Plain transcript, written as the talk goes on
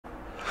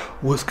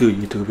What's good,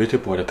 YouTube? It's your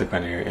boy, the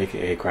Grinder here,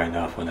 aka Grind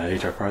Off. When that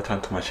is your first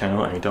time to my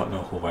channel and you don't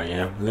know who I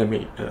am,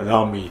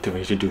 allow me to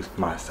introduce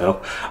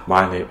myself.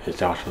 My name is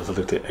Joshua.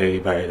 Salute to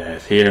everybody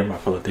that's here, my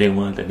fellow day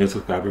ones and new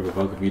subscribers. We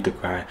welcome you to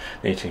Grind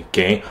Nation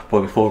Gang.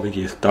 But before we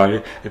get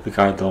started, if you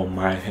guys don't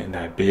mind hitting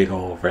that big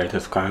old red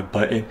subscribe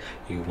button,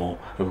 you won't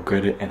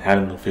regret it, and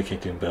have the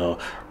notification bell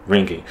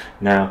ringing.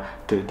 Now,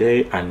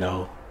 today I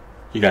know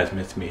you guys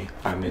missed me.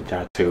 I missed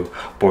y'all too,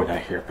 but we're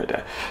not here for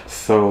that.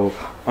 So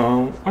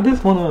I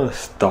just want to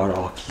start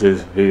off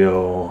this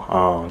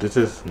video. This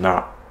is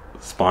not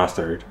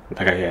sponsored.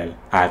 Like I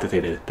have to say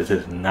this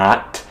is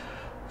not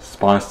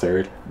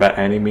sponsored by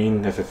any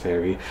means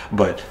necessary,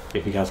 but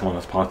if you guys want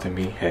to sponsor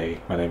me, hey,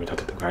 my name is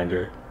Dr. the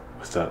Grinder.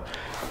 What's up?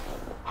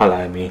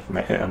 Holla at me,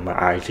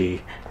 my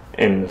IG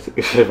in the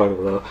description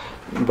below.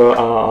 But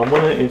I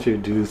want to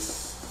introduce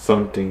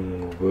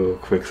something real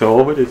quick. So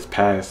over this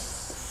past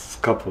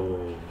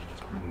couple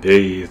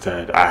days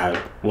that I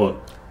have, well,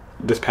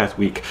 this past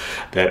week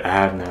that I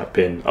have not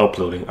been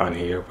uploading on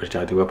here, which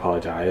I do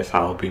apologize.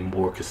 I'll be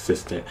more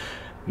consistent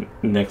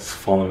next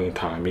following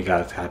time. You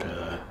guys have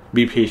to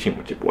be patient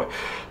with your boy.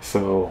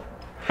 So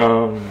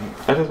I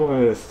just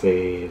wanted to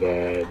say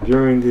that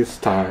during this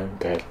time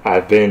that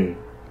I've been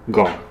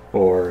gone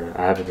or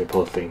I haven't been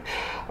posting,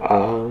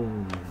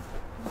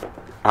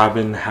 I've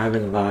been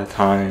having a lot of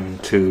time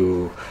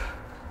to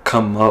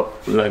come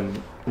up, like,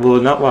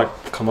 well, not like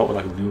come up with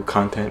like new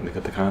content,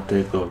 because the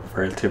content will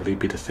relatively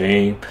be the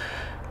same,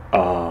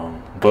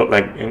 but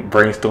like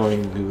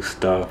brainstorming new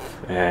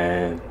stuff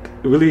and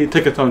really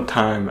taking some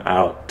time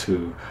out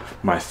to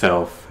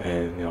myself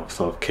and, you know,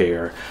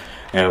 self-care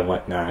and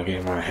whatnot,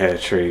 getting my head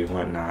straight and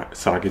whatnot,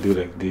 so I could do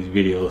like these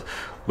videos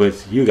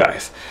with you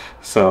guys.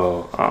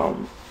 So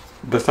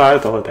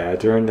besides all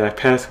that, during that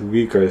past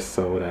week or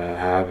so that I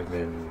haven't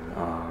been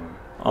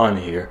on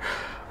here,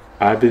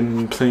 I've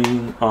been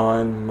playing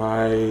on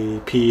my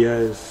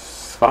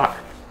PS5,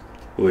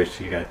 which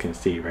you guys can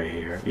see right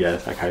here.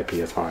 Yes, I got a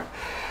PS5.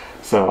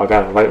 So I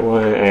got a white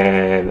one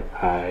and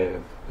I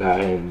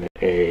got in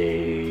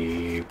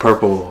a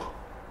purple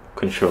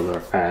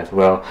controller as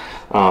well.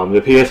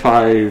 The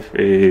PS5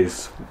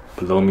 is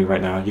below me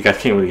right now. You guys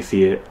can't really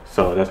see it,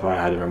 so that's why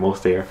I had the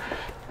remote there.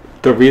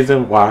 The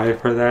reason why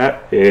for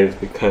that is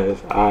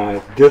because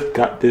I just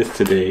got this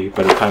today.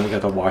 By the time you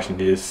guys are watching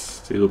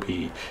this, it'll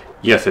be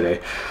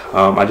yesterday.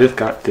 I just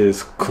got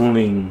this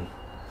cooling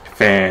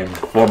fan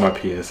for my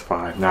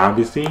PS5. Now I've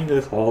been seeing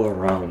this all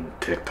around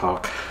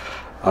TikTok.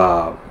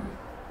 Like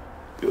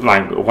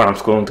when I'm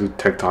scrolling through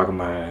TikTok on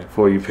my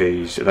For You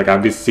page, like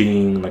I've been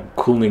seeing like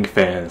cooling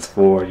fans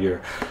for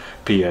your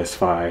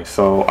PS5.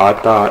 So I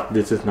thought,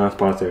 this is not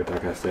sponsored,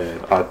 like I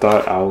said. I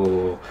thought I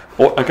will,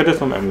 I got this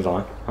from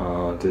Amazon.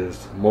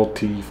 This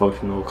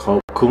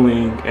multifunctional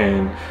cooling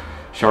and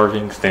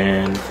charging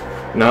stand,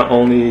 not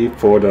only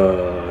for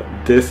the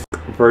disc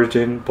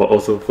version but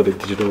also for the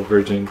digital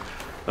version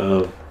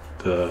of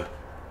the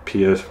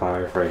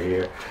PS5 right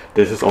here.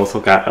 This has also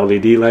got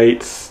LED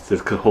lights.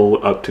 This could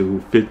hold up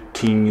to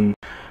 15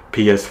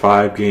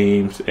 PS5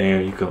 games,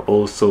 and you can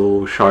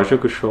also charge your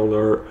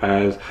controller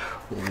as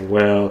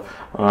well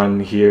on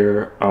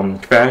here.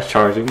 Fast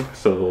charging,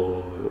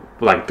 so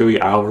like 3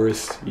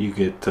 hours you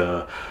get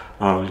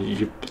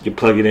you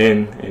plug it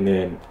in and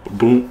then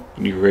boom,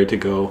 you're ready to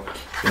go.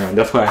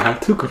 That's why I have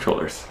two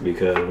controllers,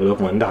 because if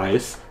one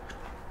dies,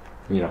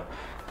 you know,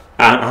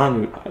 I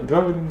don't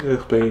really need to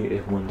explain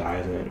if one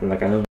dies, and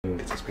like I don't need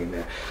to explain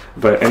that.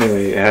 But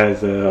anyway, it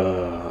has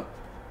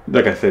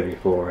like I said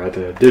before, it has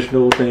an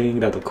additional thing,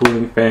 that's a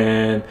cooling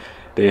fan.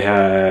 They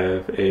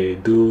have a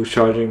dual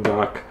charging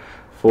dock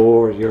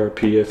for your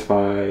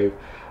PS5.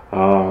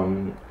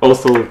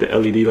 Also with the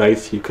LED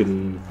lights, you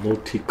can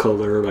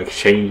multicolor, like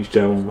change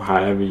them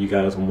however you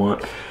guys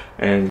want.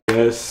 And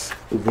yes,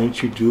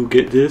 once you do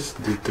get this,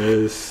 this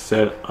does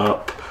set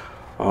up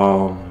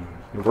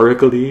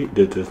vertically.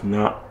 This does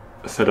not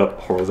set up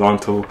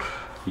horizontal.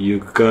 You're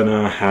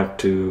gonna have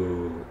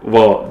to,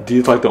 well,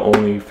 these are like the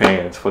only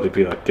fans for the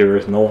be like, there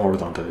is no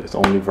horizontal, it's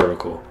only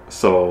vertical.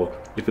 So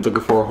if you're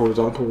looking for a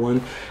horizontal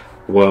one,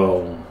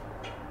 well,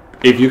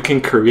 if you can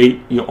create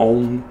your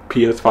own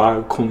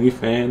PS5 cooling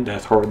fan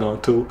that's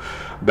horizontal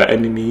by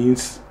any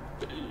means,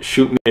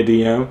 shoot me a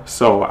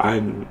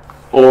DM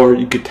or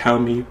you could tell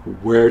me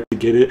where to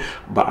get it,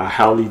 but I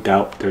highly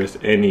doubt there's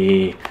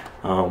any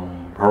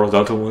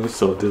horizontal ones,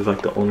 so this is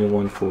like the only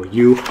one for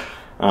you.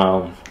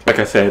 Like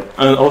I said,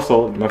 and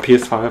also my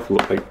PS5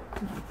 look like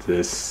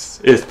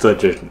this. It's not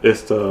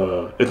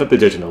the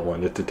digital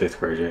one, it's the disc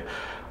version,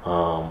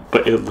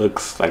 but it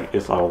looks like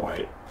it's all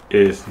white.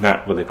 It's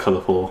not really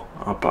colorful.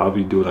 I'll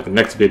probably do like a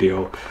next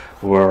video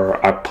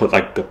where I put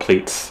like the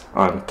plates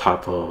on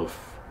top of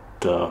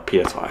the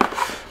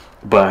PS5.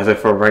 But as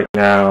for right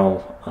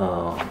now,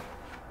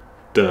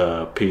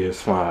 the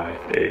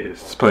PS5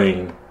 is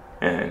playing,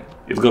 and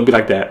it's gonna be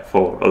like that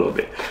for a little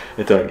bit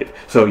until I get it.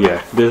 So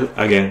yeah,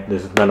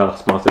 this is not a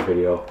sponsored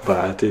video,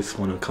 but I just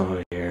want to come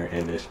in here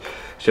and just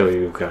show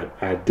you that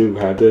I do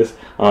have this.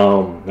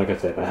 Like I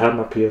said, I had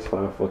my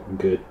PS5 fucking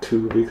good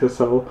 2 weeks or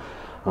so.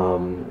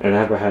 and I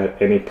never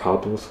had any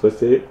problems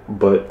with it.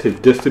 But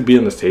just to be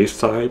on the safe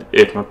side,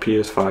 if my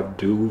PS5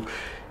 do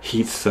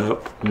heats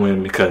up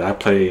because I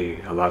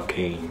play a lot of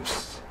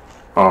games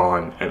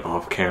on and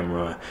off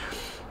camera,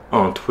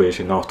 on Twitch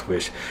and off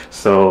Twitch.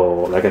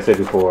 So like I said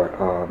before,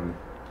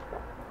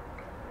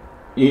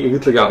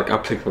 usually I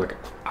play for like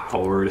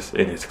hours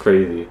and it's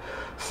crazy.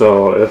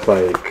 So it's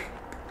like,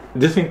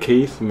 just in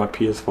case my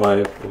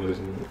PS5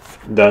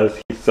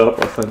 does heat up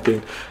or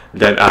something,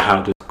 then I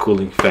have this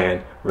cooling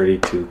fan ready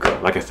to go.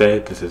 Like I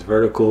said, this is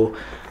vertical.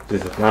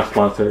 This is not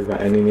sponsored by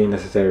any means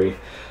necessary.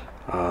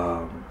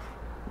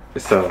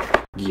 So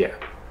yeah,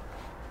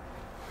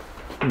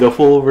 the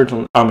full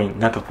original, I mean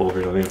not the full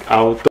original link,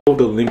 I'll throw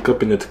the link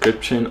up in the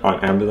description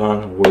on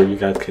Amazon where you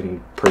guys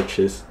can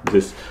purchase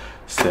this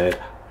said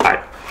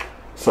item.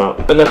 So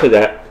enough of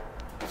that.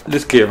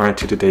 Let's get right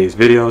to today's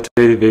video.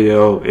 Today's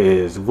video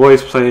is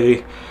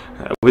VoicePlay,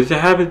 which I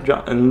haven't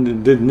dropped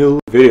in the new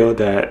video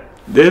that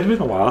there's been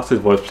a while since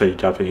VoicePlay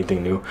dropped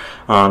anything new.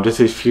 This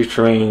is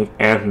featuring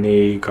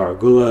Anthony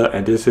Garigiula,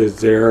 and this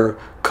is their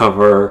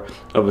cover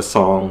of a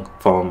song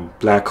from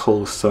Black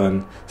Hole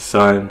Sun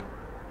SoundGarden.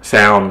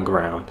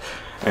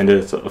 And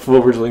there's a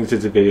full original link to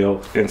the video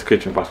in the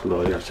description box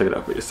below. You gotta check it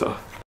out for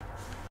yourself.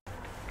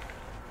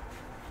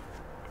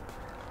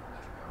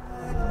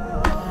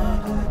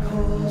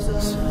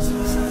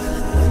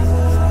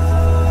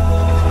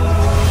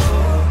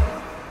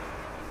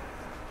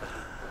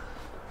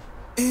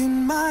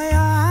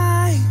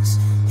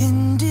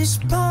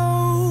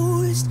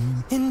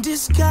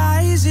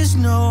 Disguises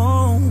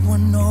no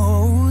one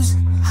knows,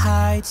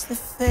 hides the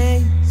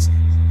face,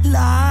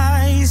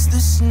 lies the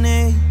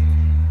snake,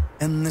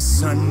 and the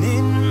sun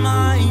in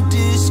my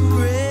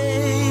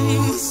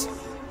disgrace.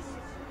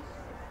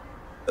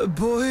 A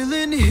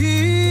boiling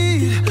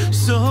heat,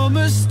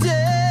 summer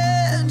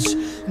stench,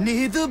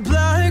 need the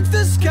black,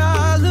 the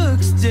sky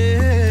looks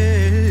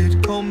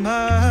dead. Call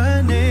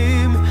my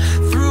name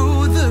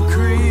through the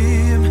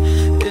cream,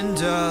 and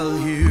I'll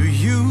hear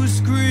you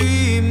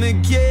scream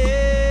again.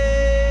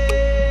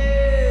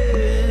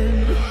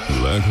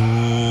 Black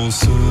hole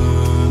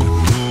sun,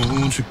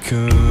 won't you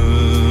come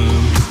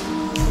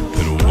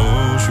and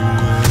wash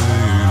away the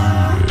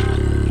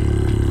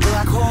rain?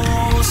 Black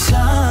hole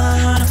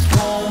sun,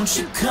 won't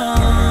you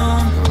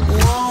come,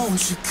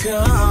 won't you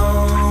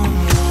come,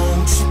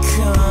 won't you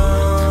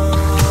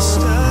come?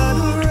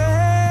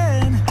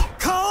 Stuttering,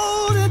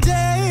 cold and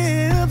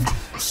damp,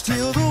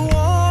 still the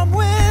warm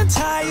wind,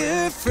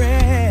 tired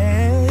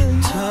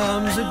friend.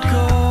 Times are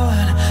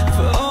gone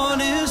for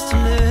honest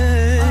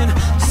men,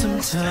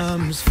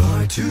 sometimes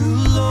far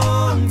too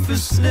long for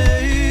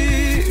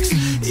snakes.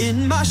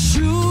 In my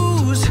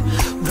shoes,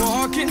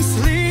 walk and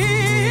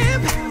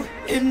sleep.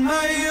 In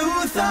my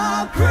youth,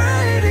 I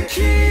pray to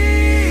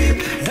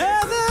keep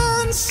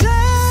heaven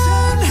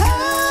sent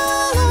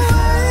hell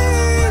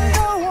away.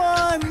 No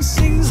one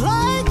sings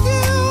like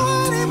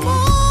you anymore.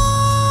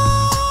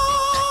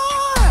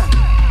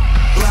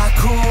 Black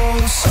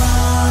hole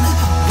sun,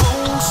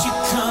 won't you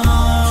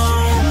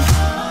come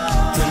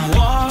and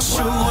wash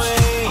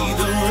away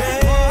the rain?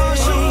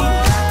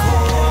 Black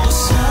hole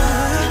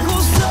sun,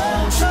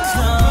 won't you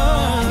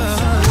come,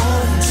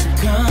 won't you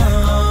come?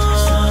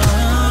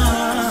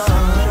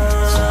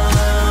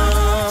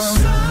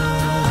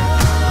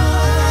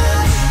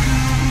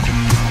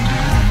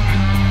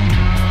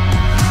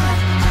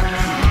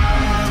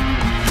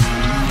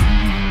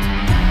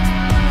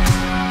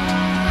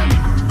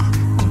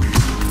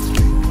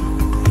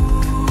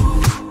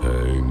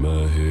 Hang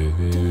my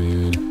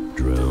head,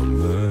 drown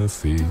my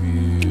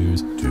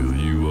fears, till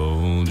you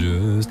all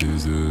just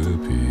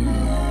disappear.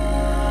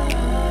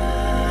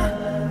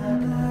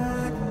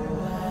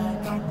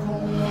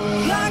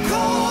 Black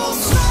hole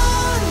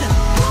sun,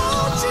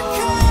 won't you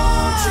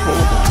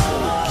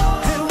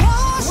come and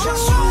wash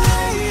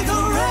away the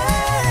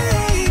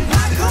rain?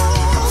 Black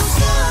hole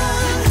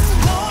sun,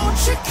 won't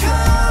you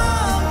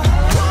come,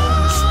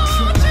 won't you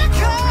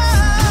come?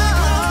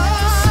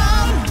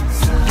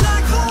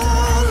 Black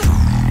hole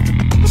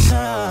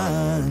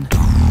sun,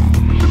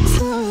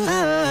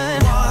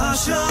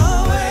 wash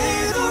away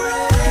the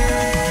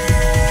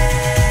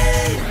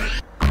rain.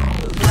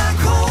 Black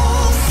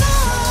hole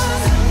sun,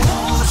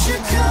 won't you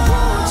come,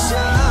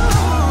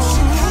 won't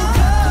you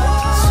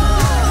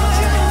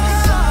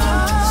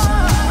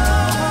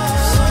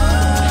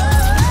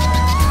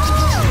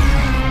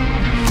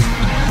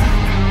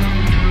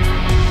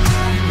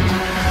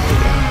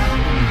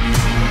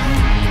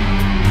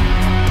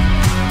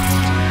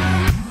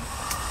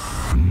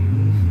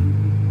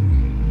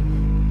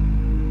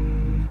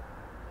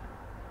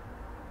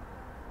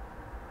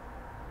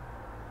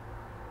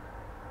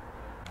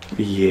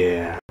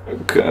Yeah,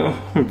 go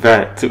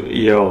back to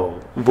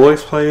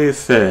VoicePlay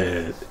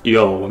said,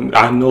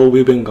 I know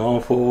we've been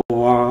gone for a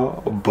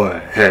while,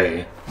 but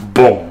hey,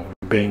 boom,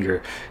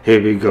 banger,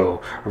 here we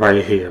go,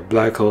 right here,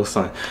 Black Hole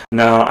Sun.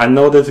 Now I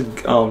know this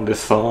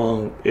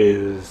song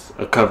is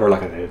a cover,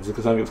 like I said, it's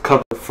a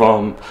cover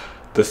from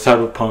the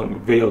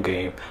Cyberpunk video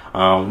game,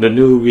 the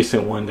new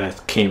recent one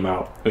that came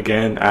out.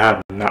 Again, I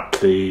have not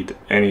played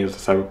any of the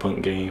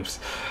Cyberpunk games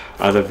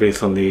as of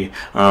recently,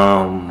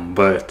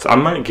 but I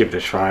might give it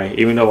a try,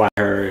 even though I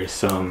heard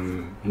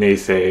some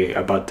naysay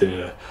about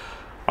the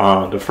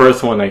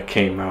first one that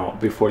came out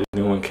before the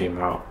new one came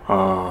out,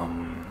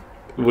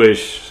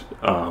 which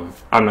I'm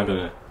not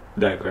gonna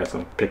digress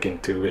and pick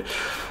into it,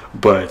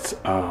 but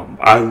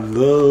I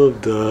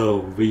love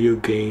the video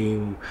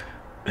game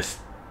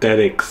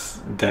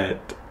aesthetics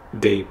that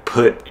they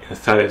put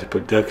inside of the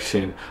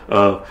production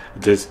of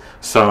this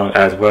song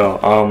as well.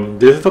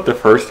 This is not the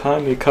first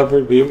time they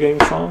covered video game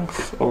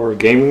songs or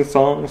gaming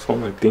songs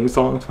from like theme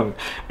songs from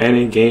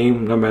any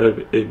game, no matter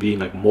if it be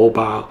like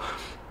mobile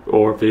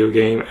or video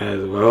game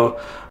as well.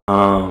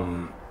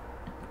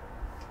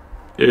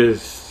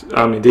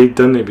 They've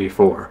done it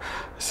before,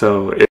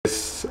 so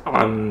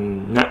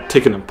I'm not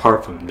taking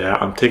apart from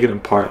that. I'm taking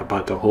apart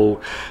about the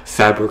whole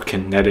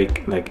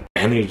cyberkinetic like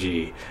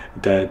energy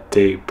that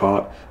they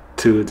brought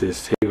to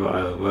this table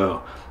as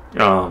well.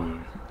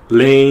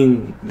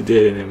 Lane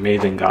did an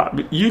amazing job.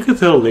 You could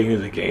tell Lane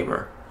is a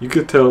gamer. You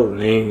could tell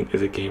Lane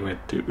is a gamer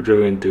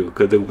through and through,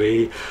 because the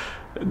way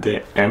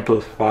they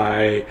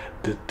amplify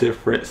the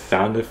different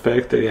sound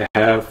effects that they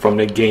have from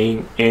the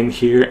game in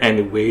here, and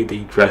the way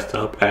they dressed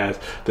up as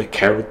the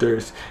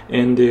characters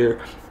in there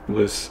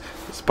was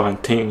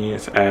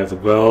spontaneous, as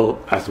well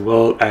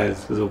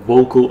as the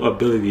vocal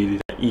ability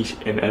that each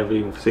and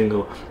every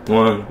single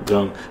one of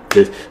them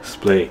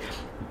display.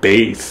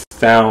 Bass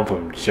sound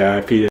from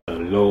Jappy, a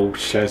low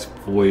chest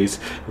voice,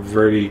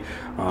 very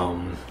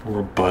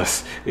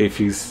robust.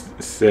 If you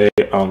say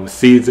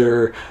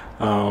Caesar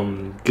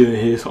getting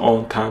his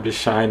own time to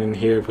shine in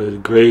here was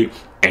great.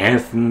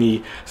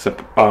 Anthony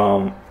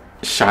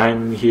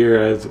shining here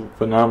as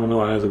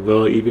phenomenal as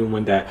well, even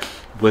when that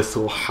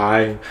whistle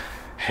high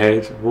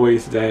head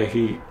voice that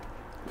he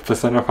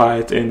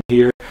personifies in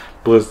here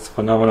was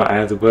phenomenal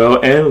as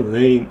well. And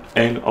Lane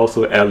and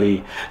also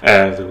Ellie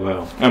as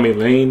well. I mean,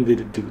 Lane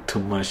didn't do too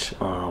much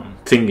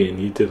singing.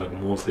 He did like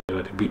mostly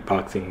like the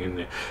beatboxing and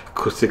the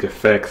acoustic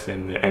effects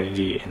and the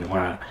energy and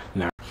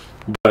whatnot.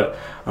 But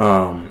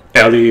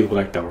Ellie with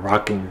like the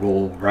rock and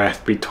roll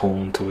raspy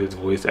tone to his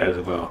voice as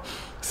well.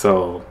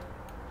 So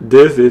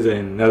this is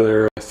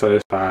another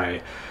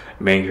certified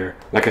banger.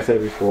 Like I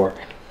said before,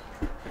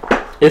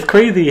 it's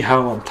crazy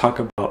how I'm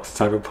talking about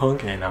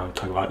Cyberpunk and I'm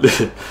talking about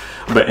this.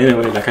 But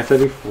anyway, like I said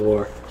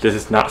before, this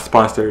is not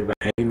sponsored by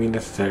any means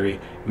necessary.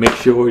 Make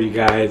sure you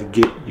guys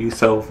get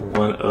yourself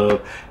one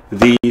of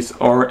these,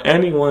 or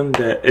anyone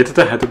that, it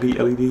doesn't have to be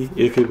LED.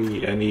 It could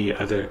be any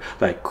other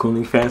like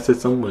cooling fan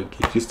system, but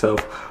get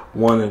yourself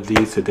one of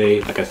these today.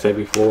 Like I said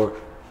before,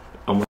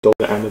 I'm gonna throw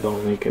the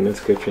Amazon link in the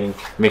description.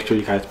 Make sure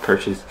you guys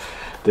purchase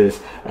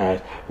this as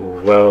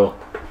well.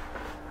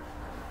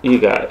 You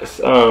guys,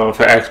 for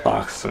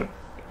Xbox,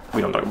 we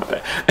don't talk about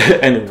that.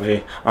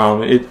 Anyway,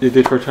 if it's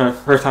your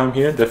first time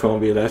here, definitely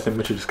won't be a lesson.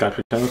 Make sure you subscribe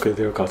to the channel, because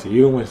it will cost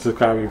you. When you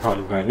subscribe, you're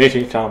probably going to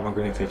Nation channel. I'm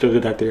going to show you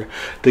that there.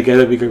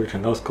 Together, we can reach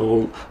a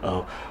goal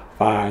of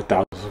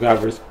 5,000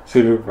 subscribers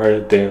sooner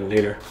rather than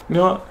later. You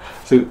know what?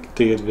 So, take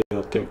this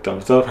video, give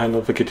thumbs up, hand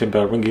notification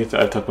bell ringing so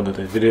I type on the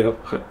video.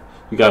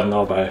 You guys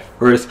know about it.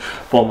 First,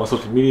 follow my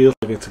social media, link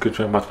in the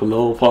description box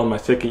below. Follow my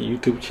second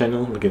YouTube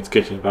channel, link in the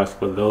description box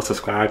below.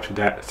 Subscribe to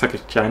that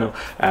second channel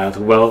as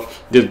well.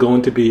 There's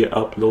going to be an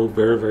upload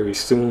very, very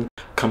soon,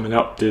 coming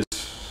up this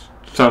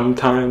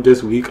sometime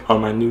this week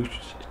on my new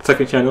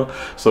second channel.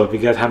 So if you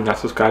guys have not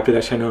subscribed to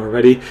that channel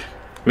already,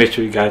 make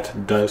sure you guys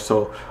do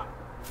so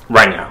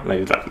right now,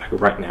 like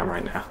right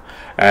now.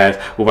 As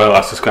well,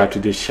 I subscribe to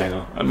this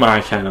channel,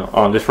 my channel,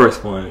 on the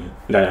first one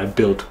that I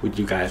built with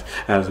you guys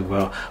as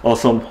well.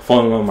 Also,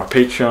 follow me on my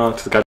Patreon,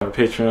 subscribe to my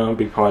Patreon,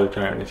 be part of the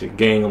Giant Nation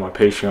gang on my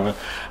Patreon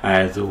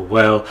as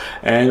well.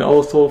 And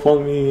also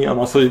follow me on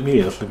my social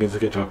media, link in the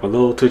description box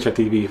below.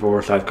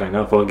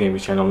 Twitch.tv/GrindAlpha Gaming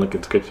channel, link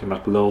in the description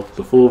box below.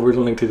 The full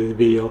version link to this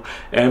video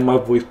and my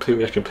VoicePlay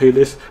reaction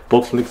playlist,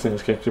 both links in the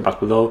description box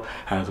below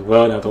as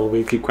well. And as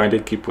always, keep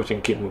grinding, keep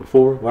pushing, keep moving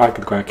forward. Why?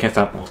 Because the grind can't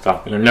stop, won't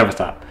stop, and it'll never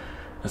stop.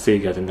 I'll see you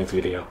guys in the next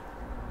video.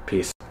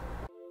 Peace.